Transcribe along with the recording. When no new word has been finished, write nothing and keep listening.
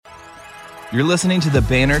You're listening to the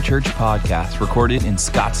Banner Church podcast, recorded in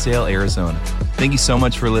Scottsdale, Arizona. Thank you so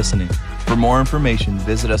much for listening. For more information,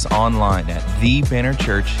 visit us online at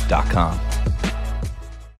thebannerchurch.com.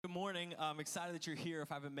 Good morning. I'm excited that you're here.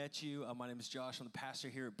 If I haven't met you, my name is Josh. I'm the pastor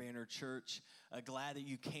here at Banner Church. Glad that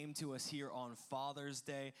you came to us here on Father's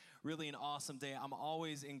Day. Really an awesome day. I'm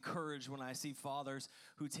always encouraged when I see fathers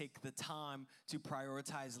who take the time to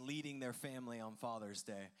prioritize leading their family on Father's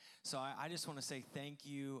Day. So I just want to say thank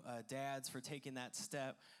you, dads, for taking that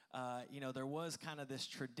step. There was kind of this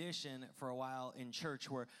tradition for a while in church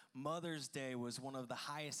where Mother's Day was one of the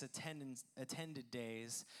highest attended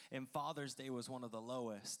days, and Father's Day was one of the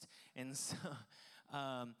lowest. And so,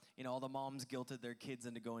 all the moms guilted their kids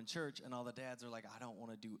into going to church, and all the dads are like, I don't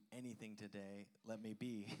want to do anything today. Let me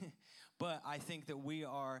be. But I think that we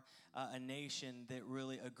are a nation that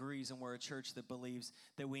really agrees, and we're a church that believes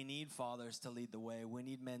that we need fathers to lead the way. We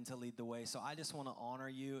need men to lead the way. So I just want to honor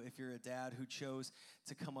you if you're a dad who chose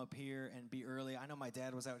to come up here and be early. I know my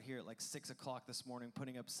dad was out here at like 6 o'clock this morning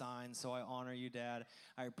putting up signs, so I honor you, Dad.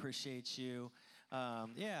 I appreciate you.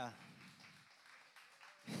 Yeah.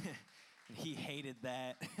 He hated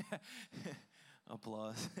that.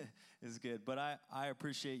 Applause is good. But I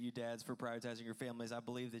appreciate you, dads, for prioritizing your families. I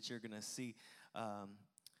believe that you're going to see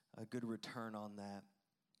a good return on that.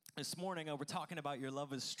 This morning, we're talking about Your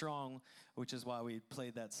Love is Strong, which is why we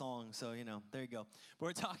played that song. So, there you go. But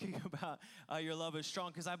we're talking about Your Love is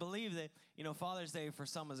Strong because I believe that, Father's Day for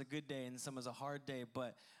some is a good day and some is a hard day.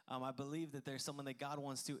 But I believe that there's someone that God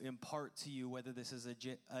wants to impart to you, whether this is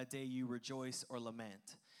a day you rejoice or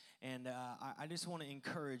lament. And I just want to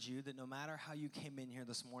encourage you that no matter how you came in here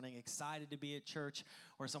this morning, excited to be at church,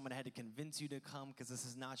 or someone had to convince you to come because this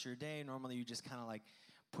is not your day. Normally you just kind of like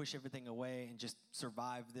push everything away and just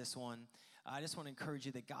survive this one. I just want to encourage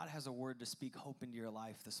you that God has a word to speak hope into your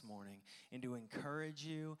life this morning and to encourage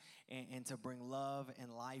you and to bring love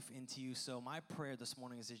and life into you. So my prayer this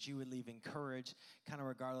morning is that you would leave encouraged, kind of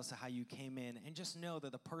regardless of how you came in, and just know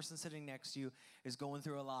that the person sitting next to you is going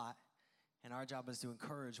through a lot. And our job is to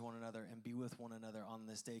encourage one another and be with one another on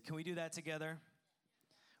this day. Can we do that together?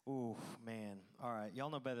 Ooh, man. All right. Y'all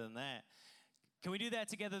know better than that. Can we do that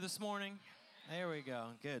together this morning? There we go.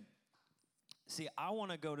 Good. See, I want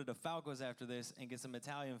to go to the Falcos after this and get some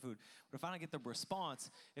Italian food. But if I don't get the response,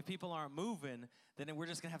 if people aren't moving, then we're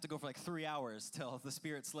just going to have to go for like 3 hours till the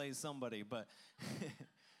Spirit slays somebody. But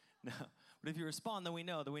no. But if you respond, then we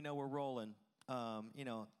know we're rolling.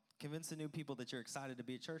 Convince the new people that you're excited to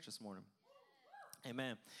be at church this morning.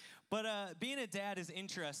 Amen. But being a dad is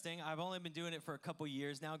interesting. I've only been doing it for a couple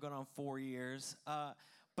years now, going on 4 years.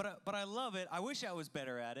 But I love it. I wish I was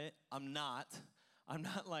better at it. I'm not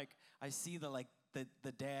like, I see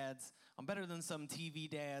the dads. I'm better than some TV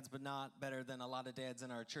dads, but not better than a lot of dads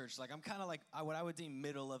in our church. Like, I'm kind of like what I would deem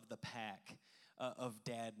middle of the pack of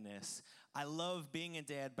dadness. I love being a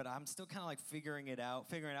dad, but I'm still kind of like figuring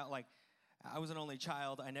out like, I was an only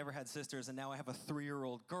child. I never had sisters, and now I have a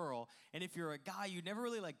 3-year-old girl. And if you're a guy, you never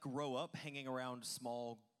really like grow up hanging around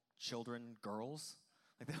small children, girls.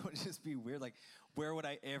 Like, that would just be weird. Like, where would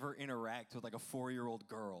I ever interact with like a 4-year-old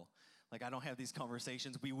girl? Like, I don't have these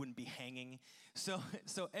conversations. We wouldn't be hanging. So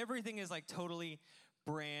everything is like totally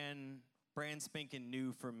brand spanking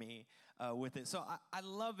new for me with it. So I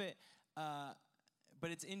love it. But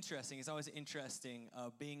it's interesting. It's always interesting.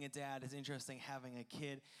 Being a dad is interesting, having a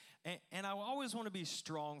kid. And I always want to be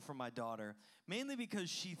strong for my daughter, mainly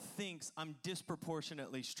because she thinks I'm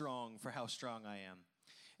disproportionately strong for how strong I am.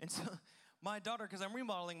 And so my daughter, because I'm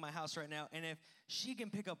remodeling my house right now, and if she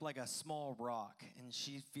can pick up like a small rock and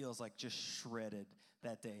she feels like just shredded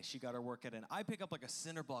that day, she got her work at, and I pick up like a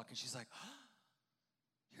cinder block and she's like, oh,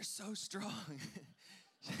 you're so strong.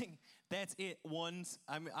 That's it.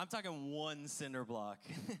 I'm talking one cinder block,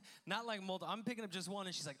 not like multiple. I'm picking up just one,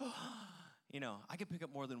 and she's like, oh. I can pick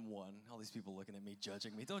up more than one. All these people looking at me,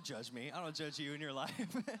 judging me. Don't judge me. I don't judge you in your life.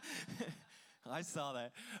 I saw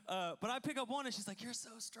that. But I pick up one, and she's like, you're so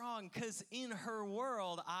strong. Because in her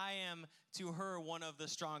world, I am, to her, one of the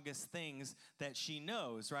strongest things that she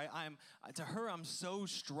knows, right? To her, I'm so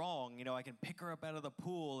strong. I can pick her up out of the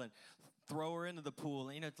pool and throw her into the pool.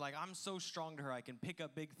 It's like I'm so strong to her. I can pick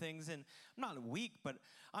up big things, and I'm not weak, but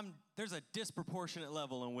there's a disproportionate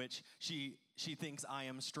level in which she thinks I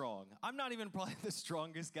am strong. I'm not even probably the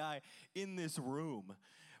strongest guy in this room,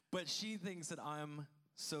 but she thinks that I'm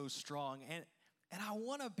so strong, and I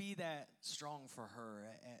want to be that strong for her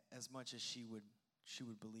as much as she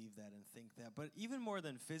would believe that and think that. But even more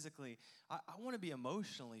than physically, I want to be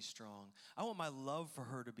emotionally strong. I want my love for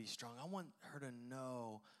her to be strong. I want her to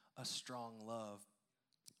know a strong love.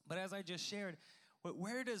 But as I just shared,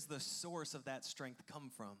 where does the source of that strength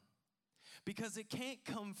come from? because it can't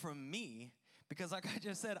come from me, because like I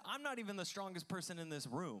just said, I'm not even the strongest person in this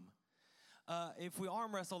room. If we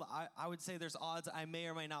arm wrestled, I would say there's odds I may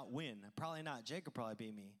or may not win. Probably not. Jake could probably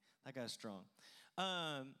beat me. That guy's strong.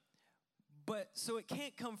 But so it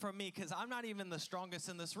can't come from me because I'm not even the strongest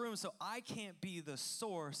in this room, so I can't be the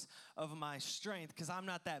source of my strength because I'm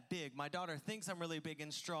not that big. My daughter thinks I'm really big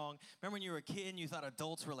and strong. Remember when you were a kid and you thought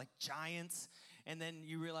adults were like giants? And then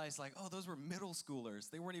you realize like, oh, those were middle schoolers.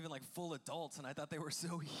 They weren't even like full adults, and I thought they were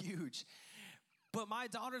so huge. But my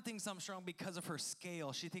daughter thinks I'm strong because of her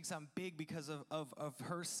scale. She thinks I'm big because of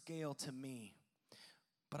her scale to me.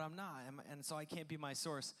 But I'm not, and so I can't be my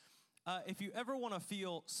source. If you ever want to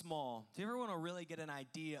feel small, if you ever want to really get an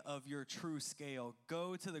idea of your true scale,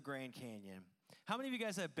 go to the Grand Canyon. How many of you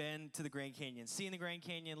guys have been to the Grand Canyon, seen the Grand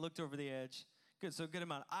Canyon, looked over the edge? Good, so a good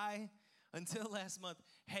amount. I, until last month,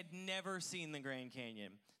 had never seen the Grand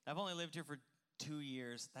Canyon. I've only lived here for 2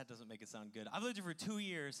 years. That doesn't make it sound good. I've lived here for 2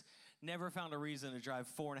 years, never found a reason to drive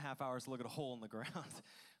 4.5 hours to look at a hole in the ground.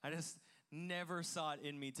 I just never saw it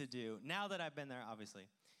in me to do. Now that I've been there, obviously,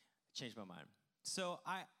 changed my mind. So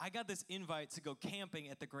I got this invite to go camping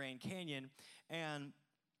at the Grand Canyon, and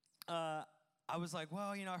I was like,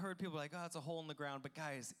 well, you know, I heard people like, oh, it's a hole in the ground, but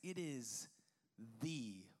guys, it is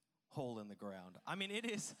the hole in the ground. I mean,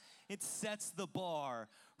 it sets the bar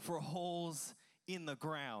for holes in the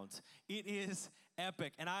ground. It is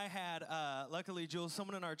epic. And I had, luckily, Jules,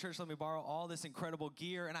 someone in our church let me borrow all this incredible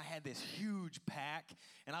gear, and I had this huge pack,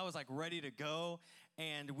 and I was like ready to go.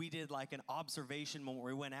 And we did like an observation moment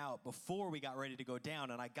where we went out before we got ready to go down.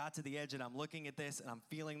 And I got to the edge, and I'm looking at this, and I'm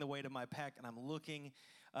feeling the weight of my pack, and I'm looking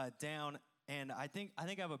down. And I think I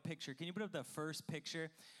have a picture. Can you put up the first picture?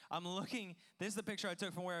 I'm looking. This is the picture I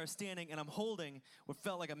took from where I was standing, and I'm holding what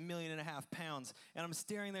felt like 1.5 million pounds. And I'm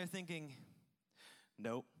staring there thinking,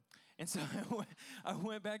 nope. And so I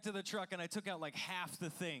went back to the truck, and I took out like half the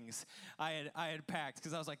things I had packed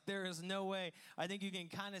because I was like, there is no way. I think you can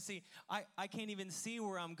kind of see. I can't even see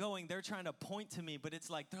where I'm going. They're trying to point to me, but it's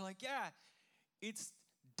like, they're like, yeah, it's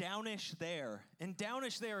downish there. And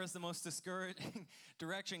downish there is the most discouraging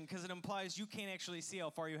direction because it implies you can't actually see how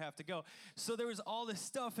far you have to go. So there was all this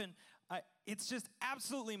stuff, and it's just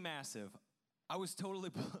absolutely massive. I was totally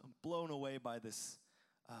blown away by this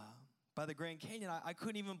by the Grand Canyon. I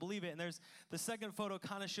couldn't even believe it. And there's the second photo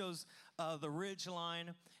kind of shows the ridge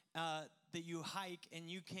line that you hike, and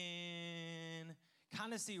you can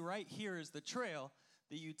kind of see right here is the trail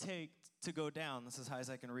that you take to go down. That's as high as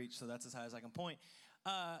I can reach, so that's as high as I can point.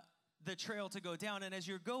 The trail to go down, and as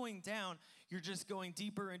you're going down, you're just going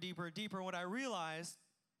deeper and deeper and deeper. And what I realized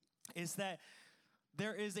is that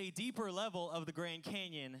there is a deeper level of the Grand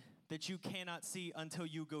Canyon that you cannot see until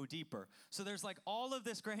you go deeper. So there's like all of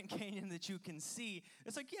this Grand Canyon that you can see.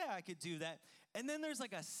 It's like, yeah, I could do that. And then there's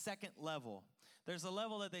like a second level. There's a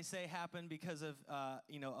level that they say happened because of,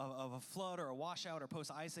 of a flood or a washout or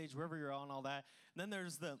post-ice age, wherever you're on, all that. And then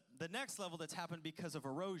there's the next level that's happened because of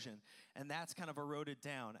erosion, and that's kind of eroded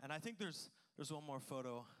down. And I think there's one more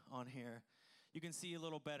photo on here. You can see a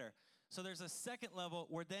little better. So there's a second level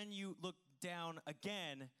where then you look down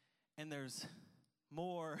again, and there's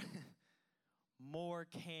more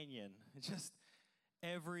canyon. It's just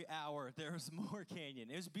every hour there's more canyon.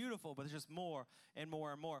 It was beautiful, but there's just more and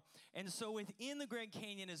more and more. And so within the Grand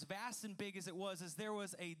Canyon, as vast and big as it was, is there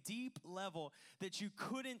was a deep level that you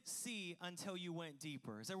couldn't see until you went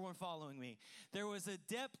deeper. Is everyone following me? There was a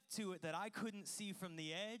depth to it that I couldn't see from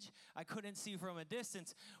the edge. I couldn't see from a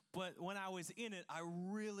distance. But when I was in it, I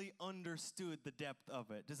really understood the depth of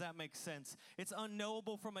it. Does that make sense? It's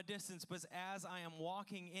unknowable from a distance, but as I am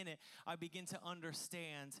walking in it, I begin to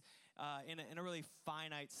understand in a really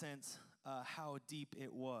finite sense how deep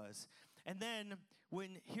it was. And then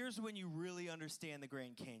here's when you really understand the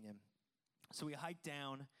Grand Canyon. So we hiked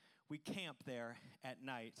down, we camped there at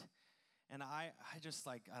night, and I just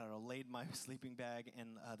laid my sleeping bag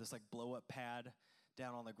in this blow-up pad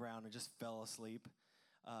down on the ground and just fell asleep.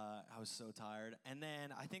 I was so tired. And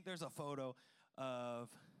then I think there's a photo of,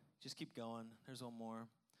 just keep going, there's one more.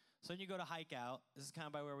 So when you go to hike out, this is kind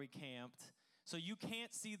of by where we camped. So you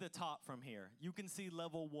can't see the top from here. You can see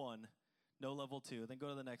level 1, no level 2. Then go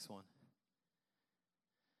to the next one.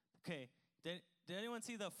 Okay, did anyone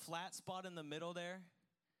see the flat spot in the middle there?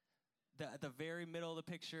 At the very middle of the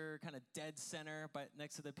picture, kind of dead center, but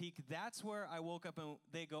next to the peak. That's where I woke up and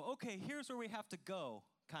they go, okay, here's where we have to go,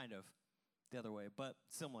 kind of. The other way, but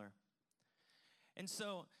similar. And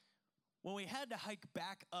so when we had to hike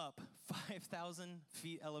back up 5,000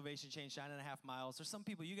 feet elevation change, 9.5 miles, there's some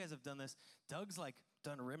people, you guys have done this. Doug's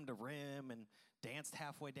done rim to rim and danced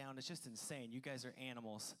halfway down. It's just insane. You guys are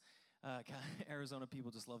animals. Arizona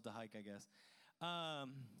people just love to hike, I guess.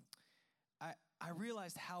 I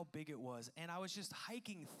realized how big it was, and I was just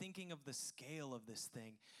hiking thinking of the scale of this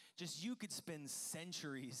thing. Just you could spend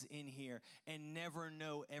centuries in here and never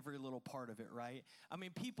know every little part of it, right? I mean,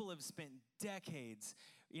 people have spent decades,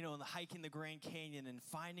 hiking the Grand Canyon and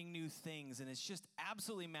finding new things, and it's just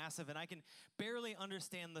absolutely massive, and I can barely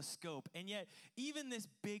understand the scope. And yet, even this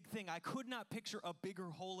big thing, I could not picture a bigger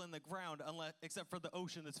hole in the ground except for the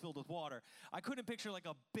ocean that's filled with water. I couldn't picture like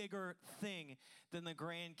a bigger thing than the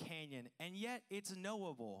Grand Canyon, and yet it's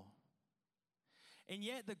knowable. And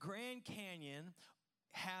yet the Grand Canyon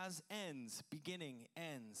has ends, beginning,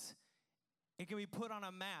 ends. It can be put on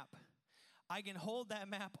a map. I can hold that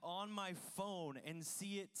map on my phone and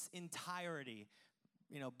see its entirety,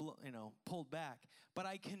 pulled back. But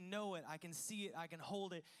I can know it, I can see it, I can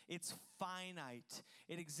hold it. It's finite.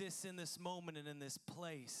 It exists in this moment and in this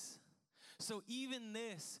place. So even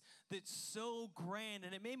this, that's so grand,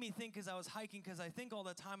 and it made me think as I was hiking, because I think all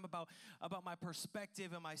the time about my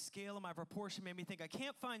perspective and my scale and my proportion, made me think I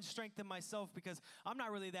can't find strength in myself because I'm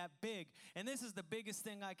not really that big. And this is the biggest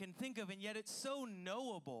thing I can think of, and yet it's so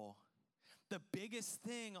knowable. The biggest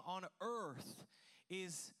thing on earth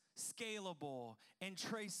is scalable and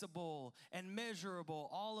traceable and measurable,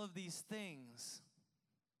 all of these things.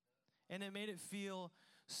 And it made it feel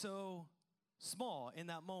so small in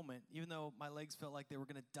that moment, even though my legs felt like they were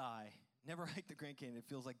going to die. Never hike the Grand Canyon. It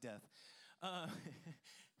feels like death.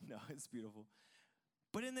 No, it's beautiful.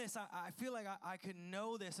 But in this, I feel like I could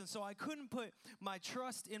know this. And so I couldn't put my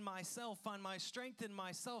trust in myself, find my strength in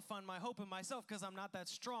myself, find my hope in myself, because I'm not that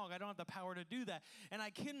strong. I don't have the power to do that. And I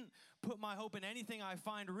couldn't put my hope in anything I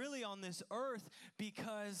find really on this earth,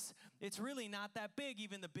 because it's really not that big.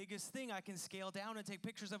 Even the biggest thing I can scale down and take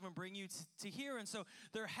pictures of and bring you to here. And so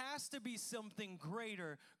there has to be something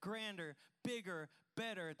greater, grander, bigger,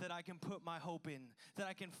 better that I can put my hope in, that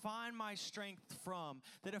I can find my strength from,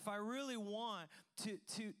 that if I really want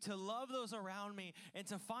to love those around me and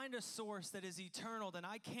to find a source that is eternal, then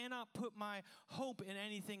I cannot put my hope in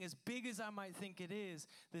anything as big as I might think it is,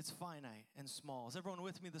 that's finite and small. Is everyone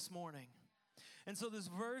with me this morning? And so this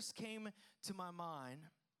verse came to my mind,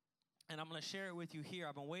 and I'm going to share it with you here.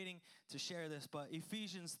 I've been waiting to share this, but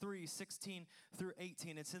Ephesians 3:16 through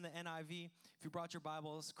 18. It's in the NIV. If you brought your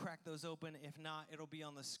Bibles, crack those open. If not, it'll be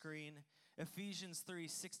on the screen. Ephesians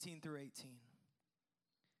 3:16 through 18. It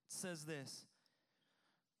says this: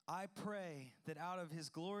 I pray that out of his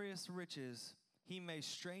glorious riches he may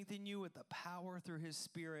strengthen you with the power through his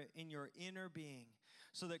Spirit in your inner being,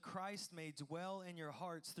 so that Christ may dwell in your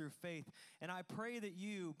hearts through faith. And I pray that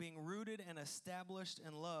you, being rooted and established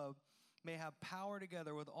in love, may have power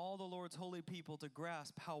together with all the Lord's holy people to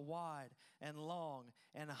grasp how wide and long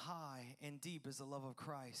and high and deep is the love of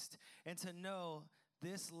Christ, and to know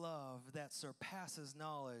this love that surpasses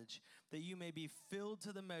knowledge, that you may be filled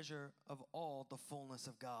to the measure of all the fullness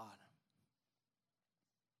of God.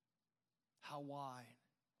 How wide,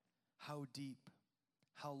 how deep,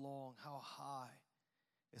 how long, how high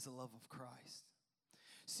is the love of Christ.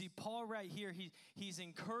 See, Paul right here, he's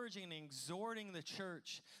encouraging and exhorting the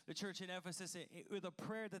church in Ephesus, with a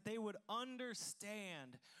prayer that they would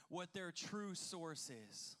understand what their true source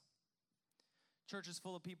is. Church is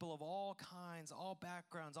full of people of all kinds, all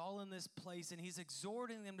backgrounds, all in this place, and he's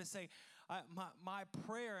exhorting them to say, my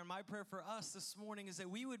prayer and my prayer for us this morning is that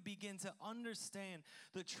we would begin to understand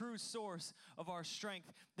the true source of our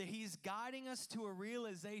strength, that he's guiding us to a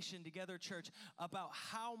realization together, church, about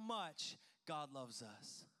how much God loves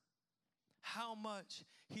us, how much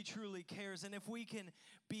he truly cares. And if we can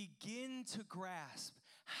begin to grasp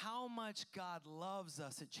how much God loves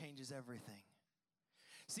us, it changes everything.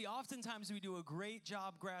 See, oftentimes we do a great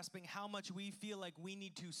job grasping how much we feel like we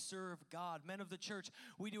need to serve God. Men of the church,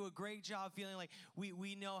 we do a great job feeling like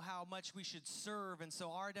we know how much we should serve. And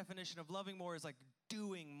so our definition of loving more is like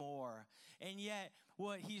doing more. And yet,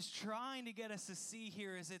 what he's trying to get us to see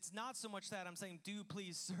here is it's not so much that. I'm saying, do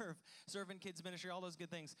please serve in kids ministry, all those good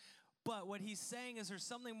things. But what he's saying is there's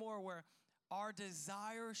something more where our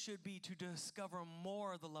desire should be to discover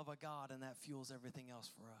more of the love of God, and that fuels everything else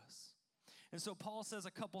for us. And so Paul says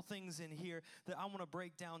a couple things in here that I want to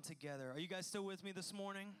break down together. Are you guys still with me this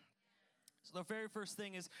morning? So the very first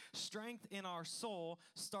thing is strength in our soul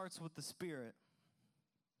starts with the Spirit.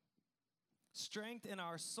 Strength in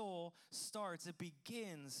our soul it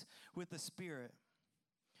begins with the Spirit.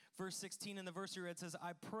 Verse 16 in the verse we read says,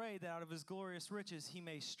 I pray that out of his glorious riches he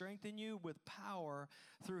may strengthen you with power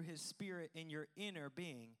through his Spirit in your inner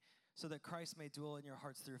being, so that Christ may dwell in your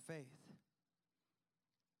hearts through faith.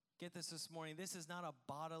 get this morning. This is not a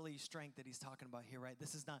bodily strength that he's talking about here, right?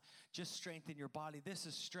 This is not just strength in your body. This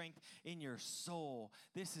is strength in your soul.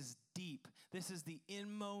 This is deep. This is the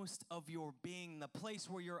inmost of your being, the place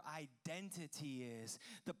where your identity is,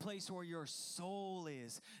 the place where your soul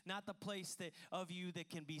is, not the place of you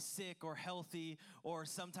that can be sick or healthy or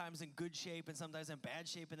sometimes in good shape and sometimes in bad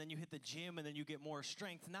shape, and then you hit the gym and then you get more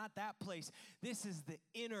strength. Not that place. This is the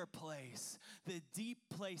inner place, the deep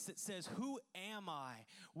place that says, who am I?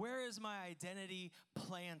 Where is my identity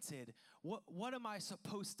planted? What am I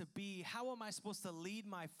supposed to be? How am I supposed to lead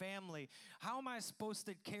my family? How am I supposed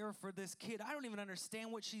to care for this kid? I don't even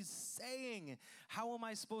understand what she's saying. What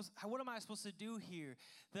am I supposed to do here?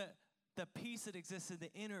 The peace that exists in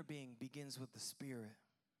the inner being begins with the Spirit.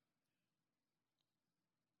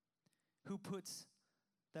 Who puts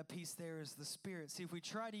that peace there is the Spirit. See, if we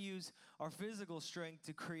try to use our physical strength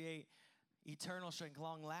to create eternal strength,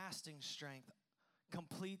 long-lasting strength,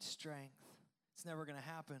 complete strength, it's never going to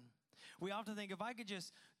happen. We often think if I could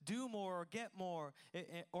just do more or get more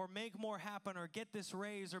or make more happen or get this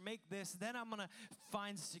raise or make this, then I'm going to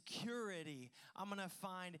find security. I'm going to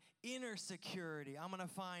find inner security. I'm going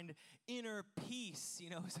to find inner peace. You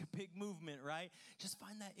know, it's a big movement, right? Just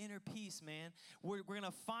find that inner peace, man. We're going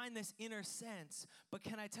to find this inner sense. But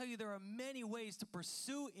can I tell you, there are many ways to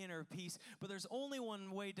pursue inner peace, but there's only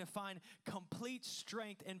one way to find complete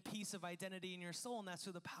strength and peace of identity in your soul, and that's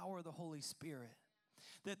through the power of the Holy Spirit.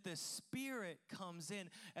 That the Spirit comes in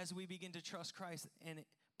as we begin to trust Christ, and it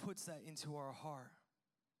puts that into our heart.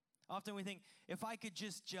 Often we think, if I could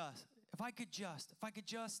just this, if I could just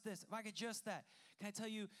that. Can I tell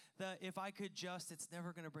you that if I could just, it's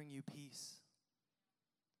never going to bring you peace.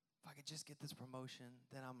 If I could just get this promotion,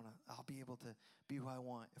 then I'll be able to be who I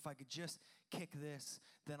want. If I could just kick this,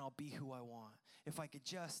 then I'll be who I want. If I could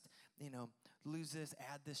just, lose this,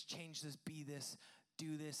 add this, change this, be this,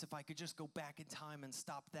 do this. If I could just go back in time and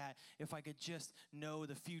stop that. If I could just know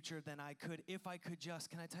the future, then I could. If I could just,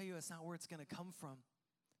 can I tell you, it's not where it's going to come from.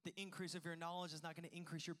 The increase of your knowledge is not going to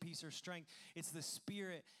increase your peace or strength. It's the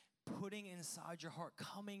Spirit putting inside your heart,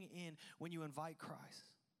 coming in when you invite Christ.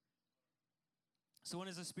 So when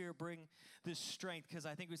does the Spirit bring this strength? Because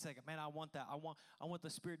I think we say, man, I want that. I want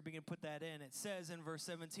the Spirit to begin to put that in. It says in verse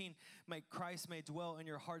 17, Christ may dwell in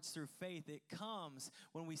your hearts through faith. It comes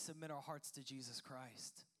when we submit our hearts to Jesus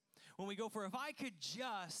Christ. When we go for, if I could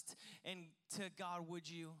just, and to God, would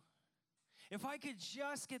you? If I could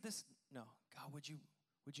just get this, no, God, would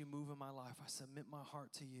you move in my life? I submit my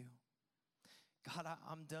heart to you. God,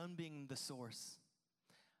 I'm done being the source.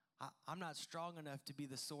 I'm not strong enough to be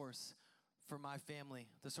the source for my family,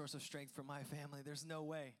 the source of strength for my family. There's no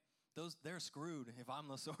way. They're screwed if I'm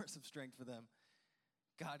the source of strength for them.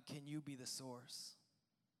 God, can you be the source?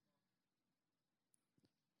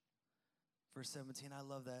 Verse 17, I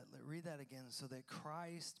love that. Read that again. So that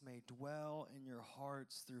Christ may dwell in your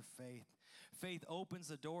hearts through faith. Faith opens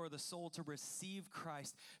the door of the soul to receive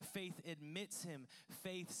Christ. Faith admits him.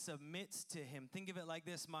 Faith submits to him. Think of it like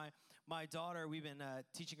this. My daughter, we've been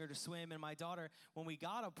teaching her to swim, and my daughter, when we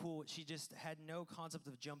got a pool, she just had no concept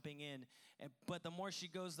of jumping in. But the more she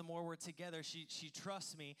goes, the more we're together. She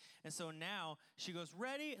trusts me, and so now she goes,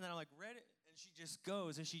 ready? And then I'm like, ready? And she just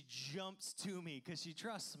goes, and she jumps to me because she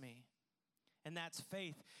trusts me. And that's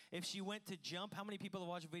faith. If she went to jump, how many people have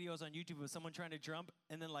watched videos on YouTube of someone trying to jump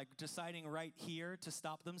and then deciding right here to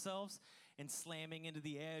stop themselves and slamming into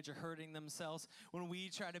the edge or hurting themselves? When we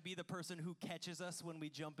try to be the person who catches us when we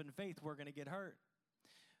jump in faith, we're going to get hurt.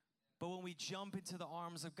 But when we jump into the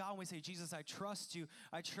arms of God, and we say, Jesus, I trust you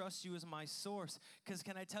as my source. Because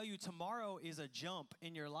can I tell you, tomorrow is a jump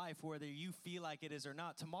in your life, whether you feel like it is or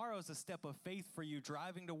not. Tomorrow is a step of faith for you.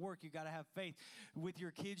 Driving to work, you got to have faith. With your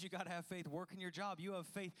kids, you got to have faith. Working your job, you have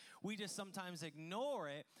faith. We just sometimes ignore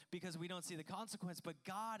it because we don't see the consequence. But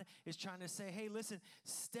God is trying to say, hey, listen,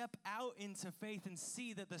 step out into faith and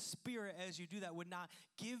see that the Spirit, as you do that, would not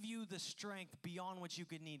give you the strength beyond what you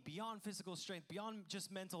could need, beyond physical strength, beyond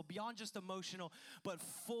just mental, beyond just emotional, but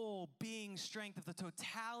full being strength of the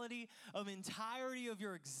totality of entirety of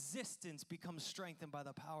your existence becomes strengthened by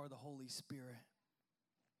the power of the Holy Spirit.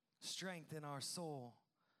 Strength in our soul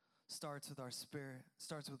starts with our spirit,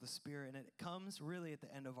 starts with the Spirit, and it comes really at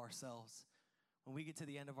the end of ourselves. When we get to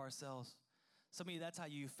the end of ourselves, some of you, that's how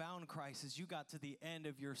you found Christ, is you got to the end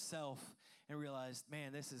of yourself and realized,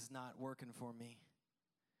 man, this is not working for me.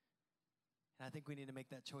 And I think we need to make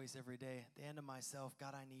that choice every day. At the end of myself,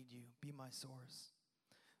 God, I need you. Be my source.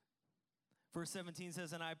 Verse 17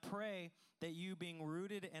 says, and I pray that you, being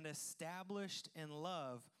rooted and established in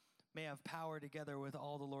love, may have power together with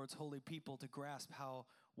all the Lord's holy people to grasp how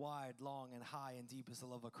wide, long, and high and deep is the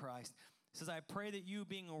love of Christ. It says, I pray that you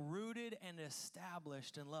being rooted and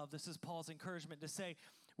established in love. This is Paul's encouragement to say,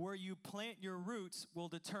 where you plant your roots will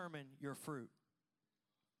determine your fruit.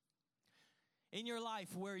 In your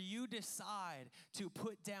life, where you decide to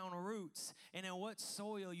put down roots and in what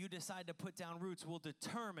soil you decide to put down roots will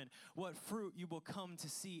determine what fruit you will come to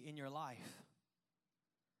see in your life.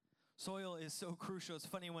 Soil is so crucial. It's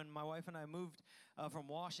funny, when my wife and I moved from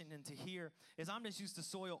Washington to here, is I'm just used to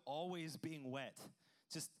soil always being wet.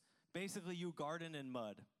 Just basically you garden in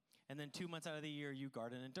mud. And then 2 months out of the year, you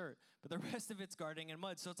garden in dirt. But the rest of it's gardening in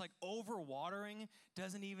mud. So it's like overwatering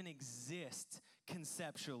doesn't even exist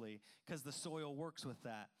conceptually because the soil works with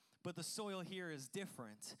that. But the soil here is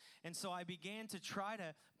different. And so I began to try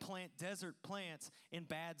to plant desert plants in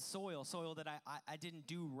bad soil that I didn't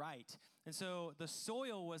do right. And so the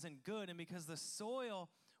soil wasn't good. And because the soil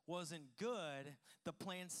wasn't good, the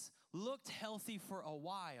plants looked healthy for a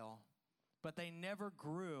while, but they never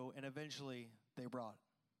grew, and eventually they rotted.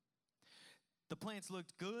 The plants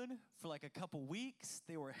looked good for like a couple weeks.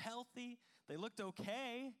 They were healthy. They looked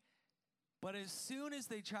okay. But as soon as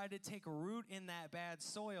they tried to take root in that bad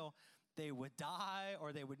soil, they would die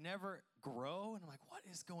or they would never grow. And I'm like, what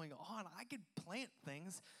is going on? I could plant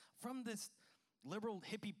things from this liberal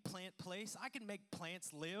hippie plant place. I can make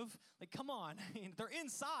plants live. Like, come on. They're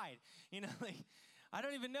inside. Like, I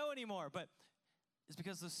don't even know anymore. But it's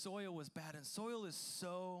because the soil was bad. And soil is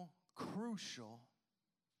so crucial.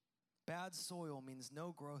 Bad soil means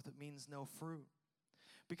no growth. It means no fruit.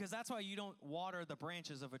 Because that's why you don't water the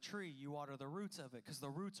branches of a tree. You water the roots of it because the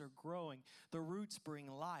roots are growing. The roots bring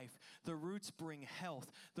life. The roots bring health.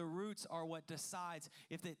 The roots are what decides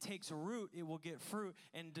if it takes root, it will get fruit.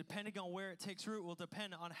 And depending on where it takes root will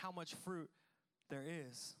depend on how much fruit there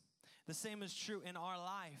is. The same is true in our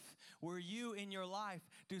life. Where you in your life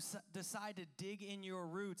decide to dig in your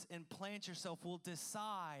roots and plant yourself will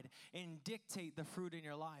decide and dictate the fruit in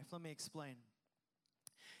your life. Let me explain.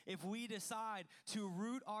 If we decide to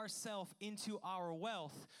root ourselves into our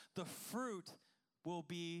wealth, the fruit will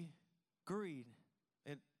be greed.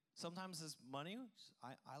 It sometimes is money.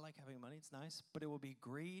 I like having money. It's nice. But it will be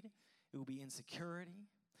greed. It will be insecurity.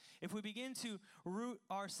 If we begin to root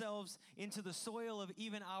ourselves into the soil of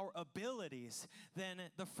even our abilities, then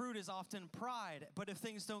the fruit is often pride. But if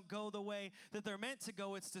things don't go the way that they're meant to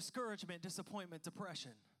go, it's discouragement, disappointment,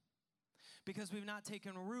 depression. Because we've not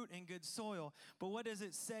taken root in good soil. But what does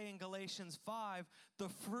it say in Galatians 5? The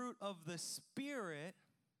fruit of the Spirit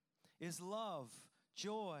is love,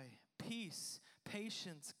 joy, peace,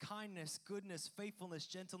 patience, kindness, goodness, faithfulness,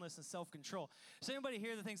 gentleness, and self-control. So anybody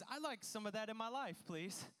here that thinks, I'd like some of that in my life,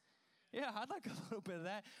 please? Yeah, I'd like a little bit of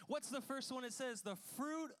that. What's the first one? It says, the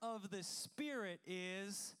fruit of the Spirit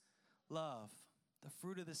is love. The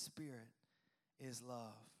fruit of the Spirit is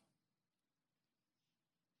love.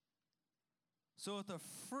 So if the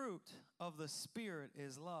fruit of the Spirit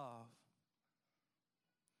is love,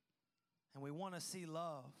 and we want to see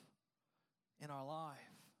love in our life,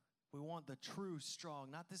 we want the true, strong,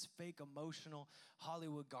 not this fake, emotional,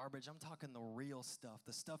 Hollywood garbage. I'm talking the real stuff,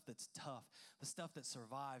 the stuff that's tough, the stuff that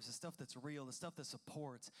survives, the stuff that's real, the stuff that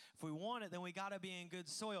supports. If we want it, then we got to be in good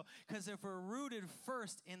soil. Because if we're rooted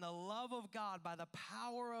first in the love of God by the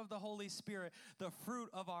power of the Holy Spirit, the fruit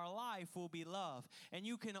of our life will be love. And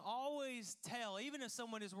you can always tell, even if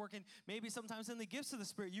someone is working, maybe sometimes in the gifts of the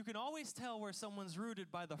Spirit, you can always tell where someone's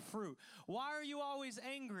rooted by the fruit. Why are you always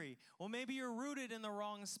angry? Well, maybe you're rooted in the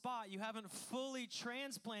wrong spot. You haven't fully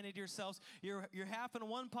transplanted yourselves. You're half in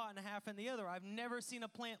one pot and half in the other. I've never seen a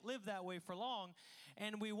plant live that way for long.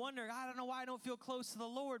 And we wonder, I don't know why I don't feel close to the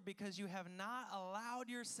Lord, because you have not allowed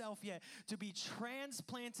yourself yet to be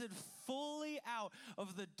transplanted fully out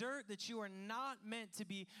of the dirt that you are not meant to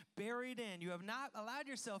be buried in. You have not allowed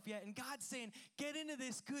yourself yet. And God's saying, get into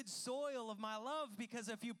this good soil of my love, because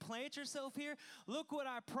if you plant yourself here, look what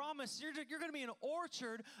I promise. You're going to be an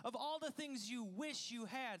orchard of all the things you wish you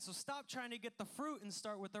had. So stop trying to get the fruit and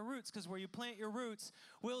start with the roots, because where you plant your roots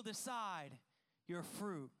will decide your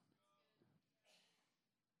fruit.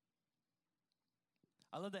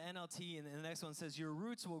 I love the NLT, and the next one says, your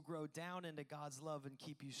roots will grow down into God's love and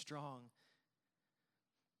keep you strong.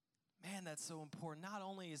 Man, that's so important. Not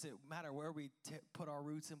only does it matter where we put our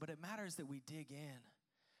roots in, but it matters that we dig in.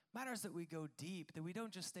 It matters that we go deep, that we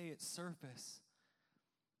don't just stay at surface.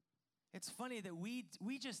 It's funny that we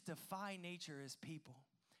just defy nature as people.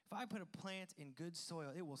 If I put a plant in good soil,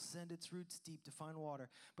 it will send its roots deep to find water.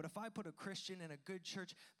 But if I put a Christian in a good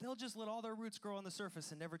church, they'll just let all their roots grow on the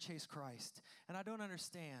surface and never chase Christ. And I don't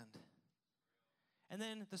understand. And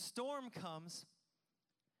then the storm comes,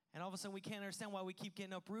 and all of a sudden we can't understand why we keep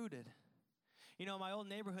getting uprooted. You know, in my old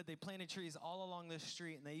neighborhood, they planted trees all along this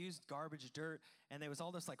street, and they used garbage dirt, and there was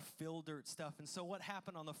all this like fill dirt stuff. And so what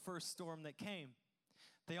happened on the first storm that came?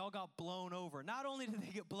 They all got blown over. Not only did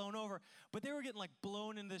they get blown over, but they were getting like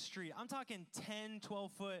blown into the street. I'm talking 10,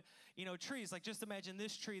 12-foot, trees. Like just imagine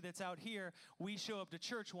this tree that's out here. We show up to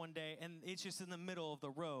church one day, and it's just in the middle of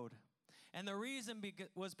the road. And the reason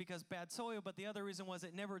was because bad soil, but the other reason was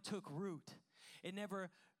it never took root. It never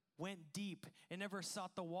went deep. It never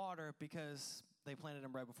sought the water because they planted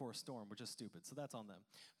them right before a storm, which is stupid. So that's on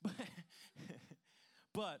them.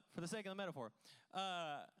 But for the sake of the metaphor,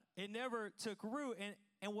 it never took root.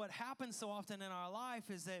 And what happens so often in our life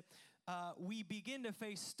is that we begin to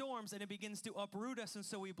face storms, and it begins to uproot us, and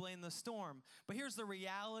so we blame the storm. But here's the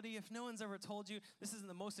reality. If no one's ever told you, this isn't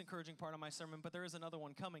the most encouraging part of my sermon, but there is another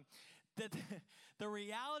one coming, that the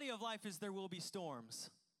reality of life is there will be storms.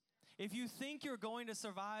 If you think you're going to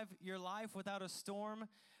survive your life without a storm,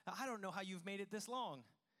 I don't know how you've made it this long.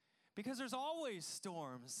 Because there's always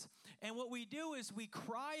storms. And what we do is we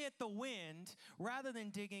cry at the wind rather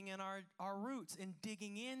than digging in our roots and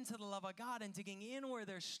digging into the love of God and digging in where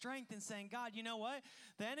there's strength and saying, God, you know what?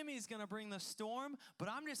 The enemy is going to bring the storm, but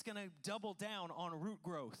I'm just going to double down on root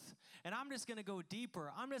growth. And I'm just going to go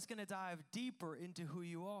deeper. I'm just going to dive deeper into who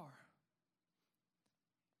you are.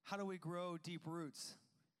 How do we grow deep roots?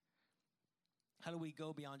 How do we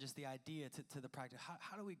go beyond just the idea to the practice?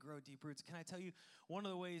 How do we grow deep roots? Can I tell you, one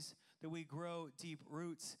of the ways that we grow deep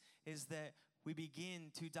roots is that we begin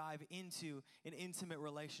to dive into an intimate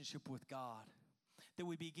relationship with God. That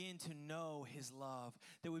we begin to know his love.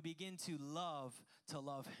 That we begin to love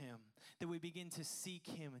him. That we begin to seek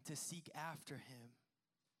him, to seek after him.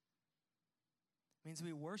 It means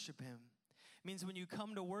we worship him. It means when you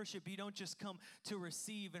come to worship, you don't just come to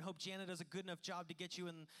receive and hope Jana does a good enough job to get you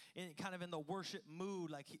in kind of in the worship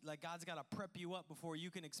mood, like God's got to prep you up before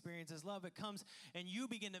you can experience his love. It comes and you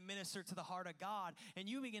begin to minister to the heart of God, and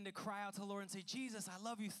you begin to cry out to the Lord and say, Jesus, I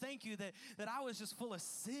love you. Thank you that I was just full of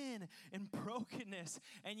sin and brokenness,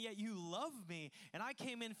 and yet you love me. And I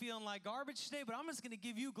came in feeling like garbage today, but I'm just going to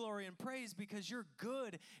give you glory and praise because you're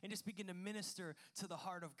good, and just begin to minister to the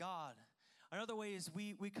heart of God. Another way is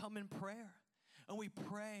we come in prayer. And we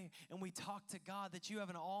pray and we talk to God, that you have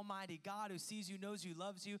an almighty God who sees you, knows you,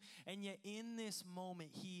 loves you. And yet in this moment,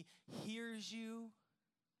 he hears you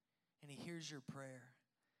and he hears your prayer.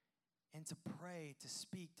 And to pray, to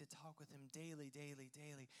speak, to talk with him daily,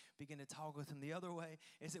 begin to talk with him. The other way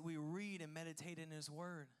is that we read and meditate in his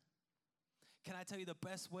word. Can I tell you the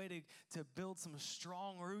best way to build some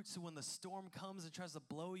strong roots, so when the storm comes and tries to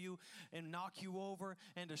blow you and knock you over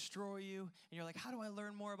and destroy you, and you're like, how do I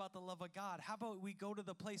learn more about the love of God? How about we go to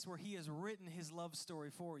the place where he has written his love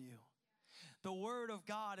story for you? The word of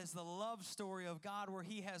God is the love story of God, where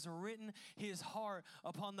he has written his heart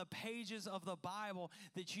upon the pages of the Bible,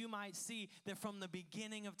 that you might see that from the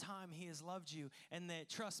beginning of time he has loved you. And that,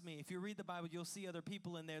 trust me, if you read the Bible, you'll see other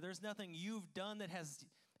people in there. There's nothing you've done that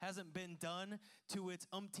hasn't been done to its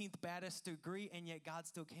umpteenth baddest degree, and yet God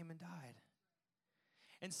still came and died.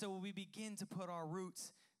 And so when we begin to put our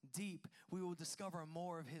roots deep, we will discover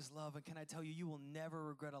more of his love. And can I tell you, you will never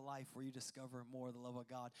regret a life where you discover more of the love of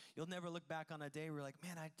God. You'll never look back on a day where you're like,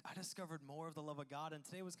 man, I discovered more of the love of God, and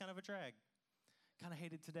today was kind of a drag. Kind of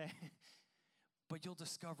hated today. But you'll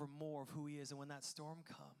discover more of who he is, and when that storm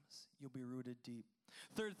comes, you'll be rooted deep.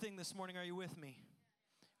 Third thing this morning, are you with me?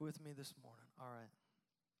 With me this morning. All right.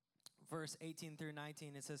 Verse 18 through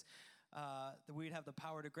 19, it says that we'd have the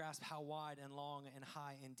power to grasp how wide and long and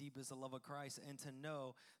high and deep is the love of Christ, and to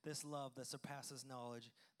know this love that surpasses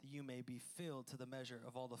knowledge, that you may be filled to the measure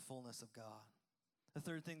of all the fullness of God. The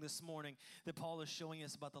third thing this morning that Paul is showing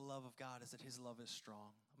us about the love of God is that his love is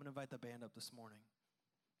strong. I'm going to invite the band up this morning.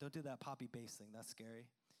 Don't do that poppy bass thing. That's scary.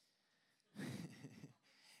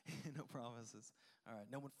 No promises. All right,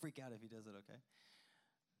 no one freak out if he does it, okay?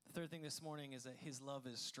 The third thing this morning is that his love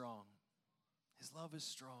is strong. His love is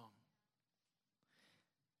strong.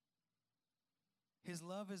 His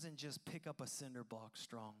love isn't just pick up a cinder block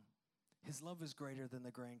strong. His love is greater than the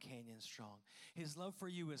Grand Canyon strong. His love for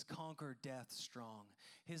you is conquer death strong.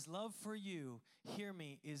 His love for you, hear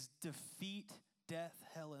me, is defeat death,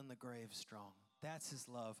 hell, and the grave strong. That's his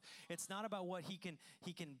love. It's not about what he can,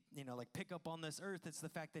 pick up on this earth. It's the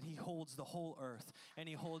fact that he holds the whole earth, and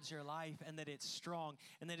he holds your life, and that it's strong,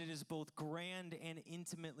 and that it is both grand and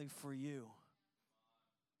intimately for you.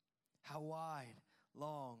 How wide,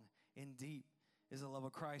 long, and deep is the love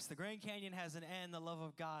of Christ. The Grand Canyon has an end. The love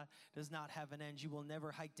of God does not have an end. You will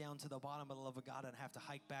never hike down to the bottom of the love of God and have to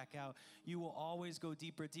hike back out. You will always go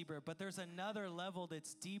deeper, deeper. But there's another level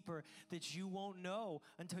that's deeper that you won't know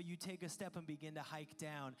until you take a step and begin to hike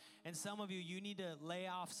down. And some of you, you need to lay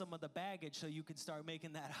off some of the baggage so you can start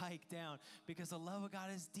making that hike down, because the love of God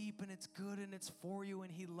is deep and it's good and it's for you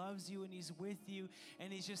and He loves you and He's with you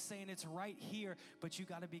and He's just saying it's right here, but you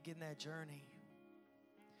got to begin that journey.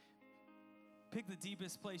 Pick the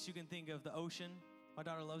deepest place you can think of, the ocean. My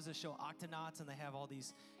daughter loves this show, Octonauts, and they have all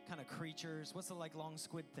these kind of creatures. What's the long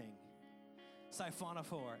squid thing?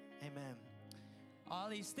 Siphonophore. Amen. All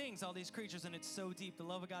these things, all these creatures, and it's so deep. The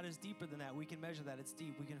love of God is deeper than that. We can measure that. It's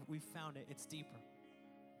deep. We've found it. It's deeper.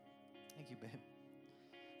 Thank you, babe.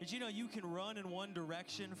 Did you know you can run in one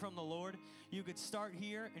direction from the Lord? You could start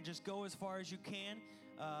here and just go as far as you can.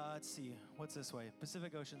 Let's see, what's this way?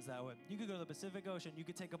 Pacific Ocean's that way. You could go to the Pacific Ocean. You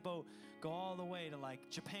could take a boat, go all the way to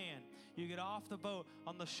Japan. You get off the boat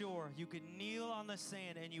on the shore. You could kneel on the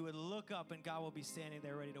sand and you would look up and God will be standing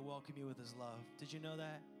there ready to welcome you with His love. Did you know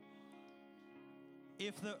that?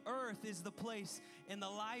 If the earth is the place in the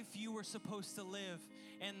life you were supposed to live,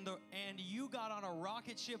 and you got on a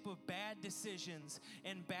rocket ship of bad decisions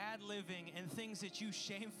and bad living and things that you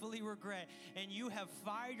shamefully regret, and you have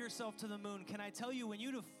fired yourself to the moon, can I tell you, when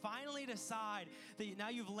you finally decide that now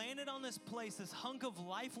you've landed on this place, this hunk of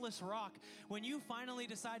lifeless rock, when you finally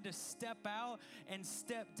decide to step out and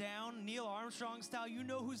step down, Neil Armstrong style, you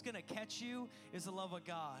know who's going to catch you is the love of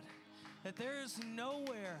God. That there is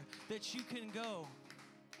nowhere that you can go.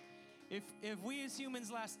 If we as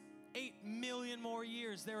humans last 8 million more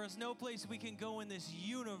years, there is no place we can go in this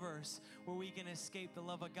universe where we can escape the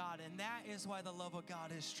love of God. And that is why the love of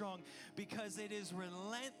God is strong, because it is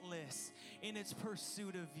relentless in its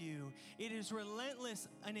pursuit of you. It is relentless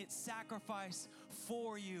in its sacrifice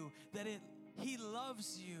for you, that He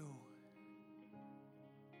loves you.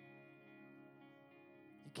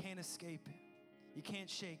 You can't escape it. You can't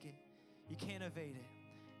shake it. You can't evade it.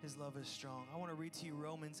 His love is strong. I want to read to you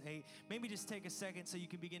Romans 8. Maybe just take a second so you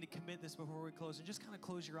can begin to commit this before we close. And just kind of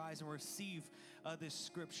close your eyes and receive this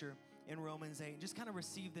scripture in Romans 8. And just kind of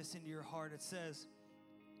receive this into your heart. It says,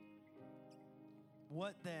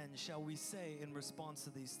 "What then shall we say in response to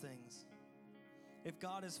these things? If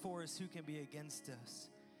God is for us, who can be against us?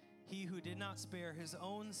 He who did not spare His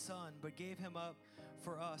own Son, but gave Him up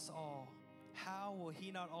for us all, how will He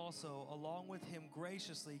not also, along with Him,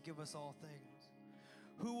 graciously give us all things?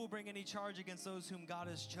 Who will bring any charge against those whom God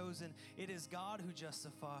has chosen? It is God who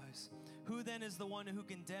justifies. Who then is the one who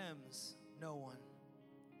condemns? No one.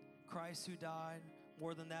 Christ, who died,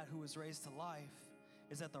 more than that, who was raised to life,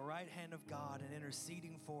 is at the right hand of God and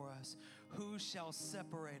interceding for us. Who shall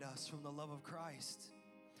separate us from the love of Christ?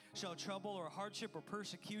 Shall trouble or hardship or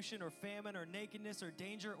persecution or famine or nakedness or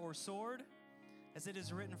danger or sword? As it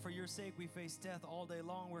is written, for your sake we face death all day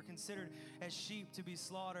long. We're considered as sheep to be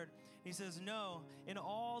slaughtered. He says, no, in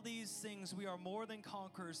all these things we are more than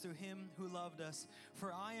conquerors through Him who loved us.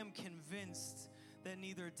 For I am convinced that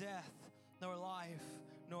neither death nor life,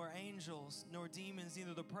 nor angels, nor demons,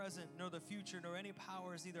 neither the present nor the future, nor any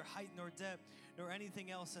powers, neither height nor depth, nor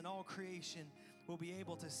anything else in all creation will be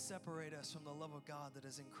able to separate us from the love of God that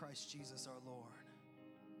is in Christ Jesus our Lord."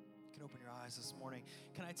 You can open your eyes this morning.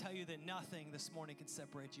 Can I tell you that nothing this morning can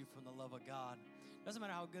separate you from the love of God? Doesn't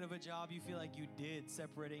matter how good of a job you feel like you did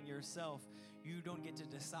separating yourself. You don't get to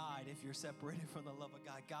decide if you're separated from the love of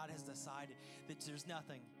God. God has decided that there's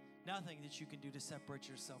nothing that you can do to separate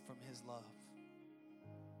yourself from His love.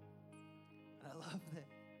 And I love that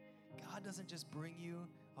God doesn't just bring you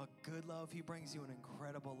a good love, He brings you an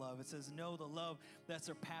incredible love. It says, know the love that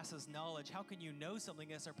surpasses knowledge. How can you know something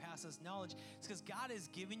that surpasses knowledge? It's because God has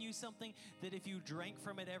given you something that if you drank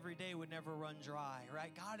from it every day would never run dry,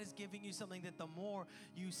 right? God is giving you something that the more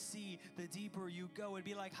you see, the deeper you go. It'd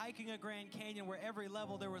be like hiking a Grand Canyon where every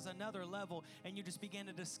level there was another level, and you just began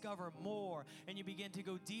to discover more, and you begin to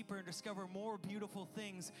go deeper and discover more beautiful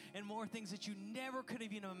things and more things that you never could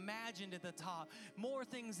have even imagined at the top, more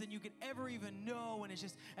things than you could ever even know. And it's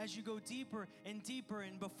just as you go deeper and deeper,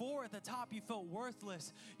 and before at the top you felt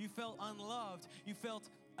worthless, you felt unloved, you felt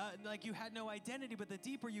like you had no identity, but the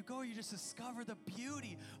deeper you go, you just discover the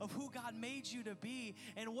beauty of who God made you to be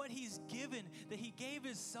and what He's given, that He gave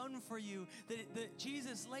His Son for you, that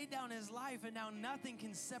Jesus laid down His life, and now nothing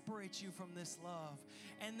can separate you from this love.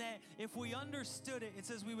 And that if we understood it, it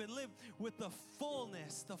says we would live with the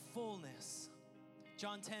fullness.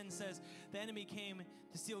 John 10 says, the enemy came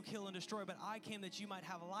to steal, kill, and destroy, but I came that you might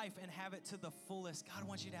have life and have it to the fullest. God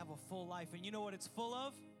wants you to have a full life. And you know what it's full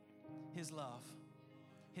of? His love.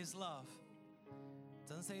 His love.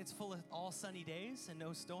 It Doesn't say it's full of all sunny days and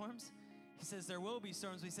no storms. He says there will be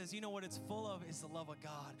storms, but he says, you know what it's full of is the love of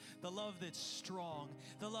God, the love that's strong,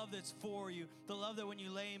 the love that's for you, the love that when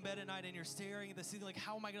you lay in bed at night and you're staring at the ceiling, like,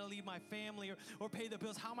 how am I going to leave my family or pay the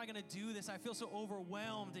bills? How am I going to do this? I feel so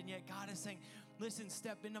overwhelmed, and yet God is saying, listen,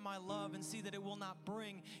 step into my love and see that it will not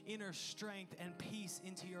bring inner strength and peace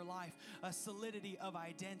into your life, a solidity of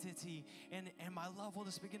identity, and my love will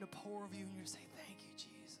just begin to pour over you, and you're saying, thank you,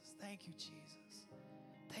 Jesus. Thank you, Jesus.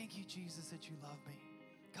 Thank you, Jesus, that you love me.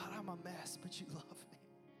 God, I'm a mess, but you love me.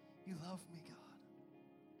 You love me, God.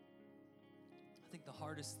 I think the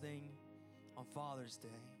hardest thing on Father's Day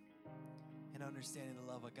and understanding the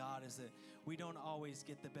love of God is that we don't always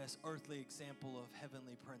get the best earthly example of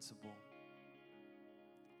heavenly principle.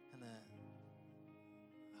 And that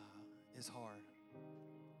is hard.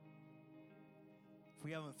 If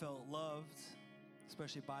we haven't felt loved,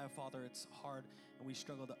 especially by a father, it's hard, and we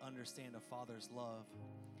struggle to understand a father's love.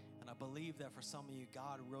 And I believe that for some of you,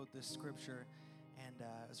 God wrote this scripture, and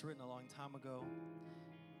it was written a long time ago,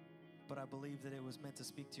 but I believe that it was meant to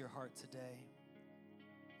speak to your heart today.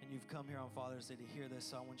 And you've come here on Father's Day to hear this,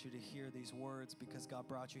 so I want you to hear these words because God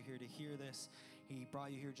brought you here to hear this. He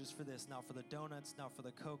brought you here just for this, not for the donuts, not for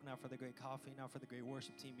the Coke, not for the great coffee, not for the great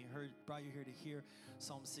worship team. He brought you here to hear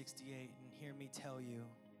Psalm 68 and hear me tell you,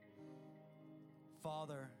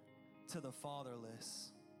 Father to the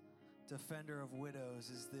fatherless, defender of widows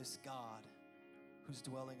is this God whose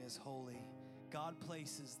dwelling is holy. God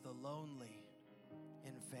places the lonely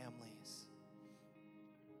in families.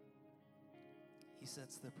 He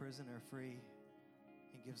sets the prisoner free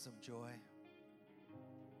and gives them joy.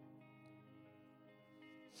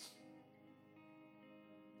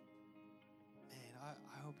 Man,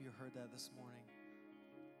 I hope you heard that this morning.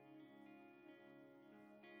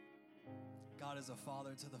 God is a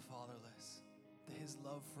father to the fatherless. His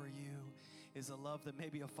love for you is a love that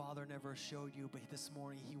maybe a father never showed you, but this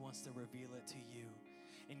morning he wants to reveal it to you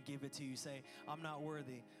and give it to you. Say, I'm not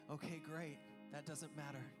worthy. Okay, great. That doesn't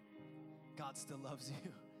matter. God still loves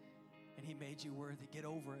you, and he made you worthy. Get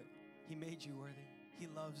over it. He made you worthy. He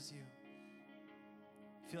loves you.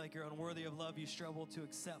 Feel like you're unworthy of love, you struggle to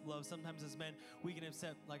accept love. Sometimes as men, we can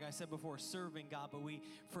accept, like I said before, serving God, but we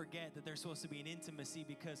forget that there's supposed to be an intimacy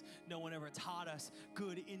because no one ever taught us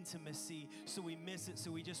good intimacy, so we miss it.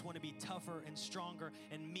 So we just want to be tougher and stronger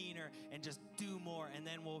and meaner and just do more, and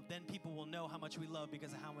then people will know how much we love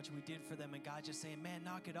because of how much we did for them. And God just saying, man,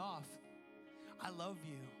 knock it off. I love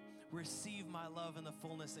you. Receive my love and the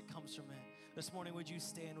fullness that comes from it. This morning, would you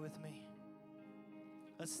stand with me?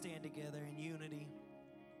 Let's stand together in unity.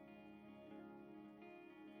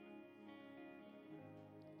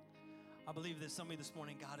 I believe that some of you this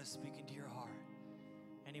morning, God is speaking to your heart,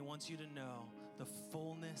 and he wants you to know the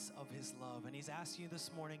fullness of his love. And he's asking you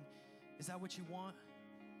this morning, is that what you want?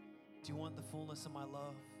 Do you want the fullness of my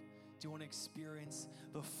love? Do you want to experience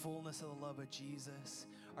the fullness of the love of Jesus?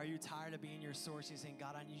 Are you tired of being your source? You're saying,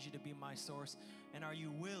 God, I need you to be my source. And are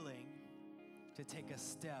you willing to take a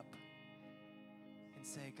step and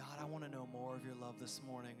say, God, I want to know more of your love this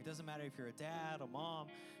morning? It doesn't matter if you're a dad, a mom,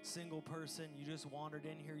 single person, you just wandered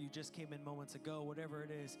in here, you just came in moments ago, whatever it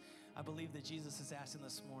is. I believe that Jesus is asking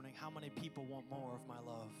this morning, how many people want more of my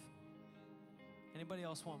love? Anybody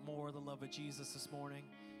else want more of the love of Jesus this morning?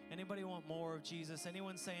 Anybody want more of Jesus?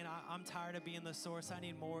 Anyone saying, I'm tired of being the source, I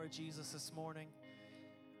need more of Jesus this morning?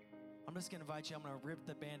 I'm just going to invite you, I'm going to rip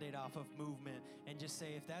the Band-Aid off of movement and just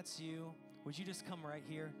say, if that's you, would you just come right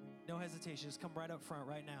here? No hesitation, just come right up front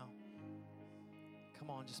right now. Come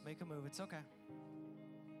on, just make a move, it's okay.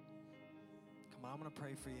 Come on, I'm going to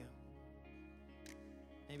pray for you.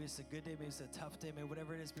 Maybe it's a good day, maybe it's a tough day, maybe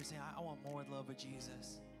whatever it is, but you're saying, I want more of the love of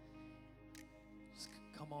Jesus. Just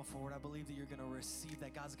come on forward. I believe that you're going to receive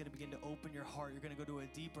that. God's going to begin to open your heart. You're going to go to a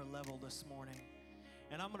deeper level this morning.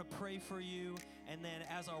 And I'm going to pray for you, and then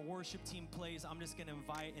as our worship team plays, I'm just going to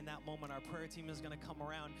invite in that moment, our prayer team is going to come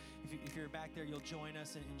around. If you're back there, you'll join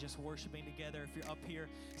us in just worshiping together. If you're up here,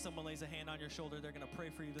 someone lays a hand on your shoulder, they're going to pray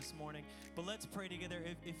for you this morning. But let's pray together.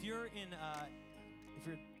 If you're in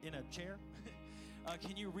a chair,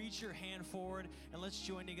 can you reach your hand forward, and let's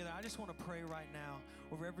join together. I just want to pray right now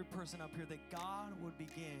over every person up here that God would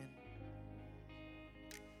begin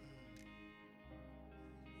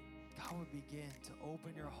to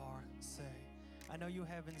open your heart and say, I know you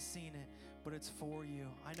haven't seen it, but it's for you.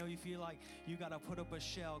 I know you feel like you got to put up a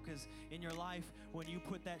shell because in your life, when you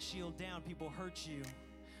put that shield down, people hurt you.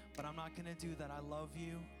 But I'm not going to do that. I love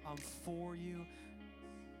you. I'm for you.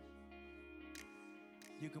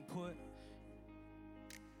 You can put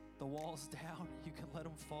the walls down. You can let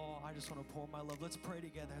them fall. I just want to pour my love. Let's pray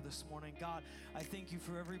together this morning. God, I thank you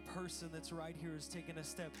for every person that's right here is taking a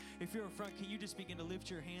step. If you're up front, can you just begin to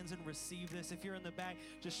lift your hands and receive this? If you're in the back,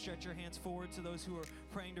 just stretch your hands forward to those who are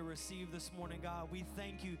praying to receive this morning. God, we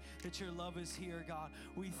thank you that your love is here, God.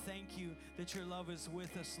 We thank you that your love is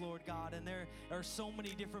with us, Lord God. And there are so many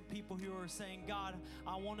different people who are saying, God,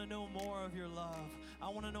 I want to know more of your love. I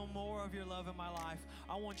want to know more of your love in my life.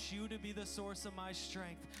 I want you to be the source of my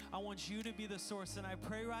strength. I want you to be the source. And I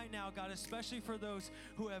pray right now, God, especially for those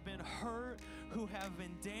who have been hurt, who have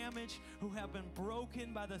been damaged, who have been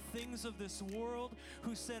broken by the things of this world,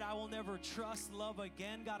 who said, I will never trust love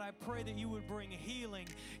again. God, I pray that you would bring healing.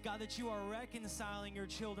 God, that you are reconciling your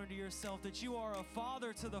children to yourself, that you are a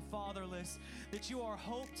father to the fatherless, that you are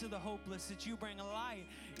hope to the hopeless, that you bring light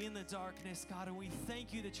in the darkness, God. And we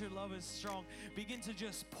thank you that your love is strong. Begin to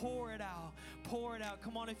just pour it out. Pour it out.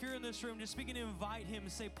 Come on, if you're in this room, just begin to invite him.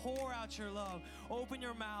 Say, pour out your love. Open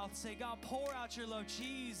your mouth. Say, God, pour out your love.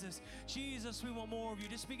 Jesus, Jesus, we want more of you.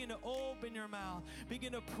 Just begin to open your mouth.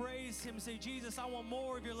 Begin to praise him. Say, Jesus, I want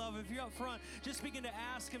more of your love. If you're up front, just begin to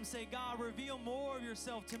ask him. Say, God, reveal more of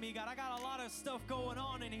yourself to me. God, I got a lot of stuff going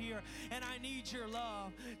on in here, and I need your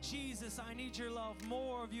love. Jesus, I need your love.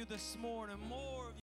 More of you this morning. More of you.